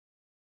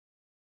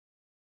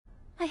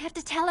I have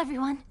to tell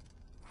everyone.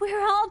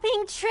 We're all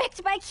being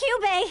tricked by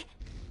Kyubey!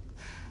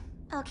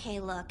 Okay,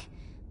 look.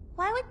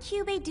 Why would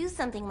Kyubey do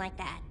something like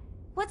that?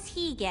 What's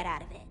he get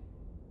out of it?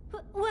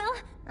 Well...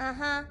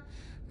 Uh-huh.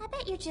 I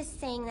bet you're just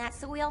saying that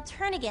so we all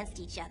turn against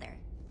each other.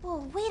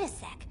 Whoa, wait a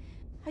sec.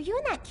 Are you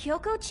and that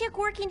Kyoko chick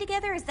working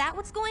together? Is that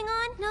what's going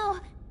on? No,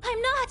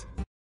 I'm not!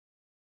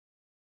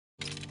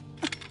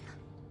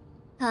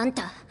 あん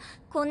た、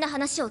こんな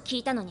話を聞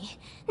いたのに、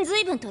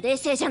随分と冷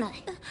静じゃな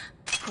い。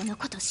この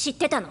こと知っ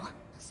てたの？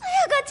さや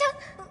かち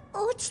ゃ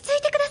ん、落ち着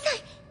いてくださ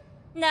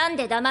い。なん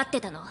で黙って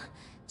たの？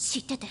知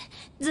ってて、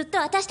ずっと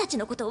私たち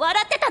のこと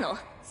笑ってたの？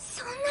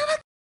そんなわ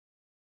け...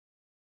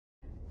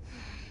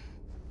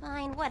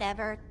 Fine,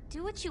 whatever.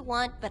 Do what you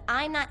want, but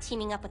I'm not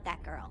teaming up with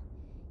that girl.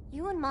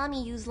 You and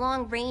Mommy use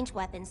long-range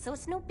weapons, so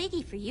it's no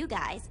biggie for you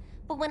guys.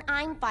 But when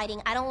I'm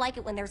fighting, I don't like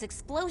it when there's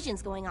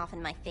explosions going off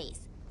in my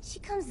face. She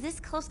comes this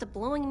close to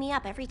blowing me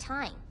up every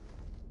time.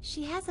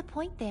 She has a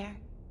point there.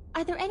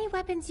 Are there any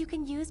weapons you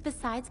can use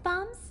besides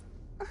bombs?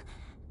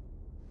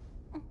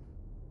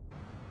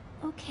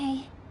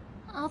 Okay,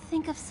 I'll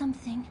think of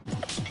something.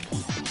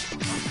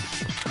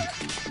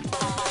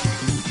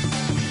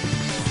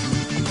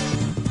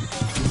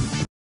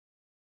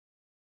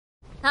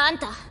 あん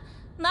た、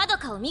まど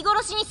かを見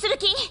殺しにする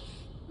気？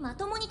ま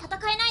ともに戦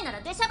えないな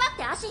ら出しゃばっ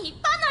て足引っ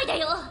張んないで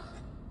よ！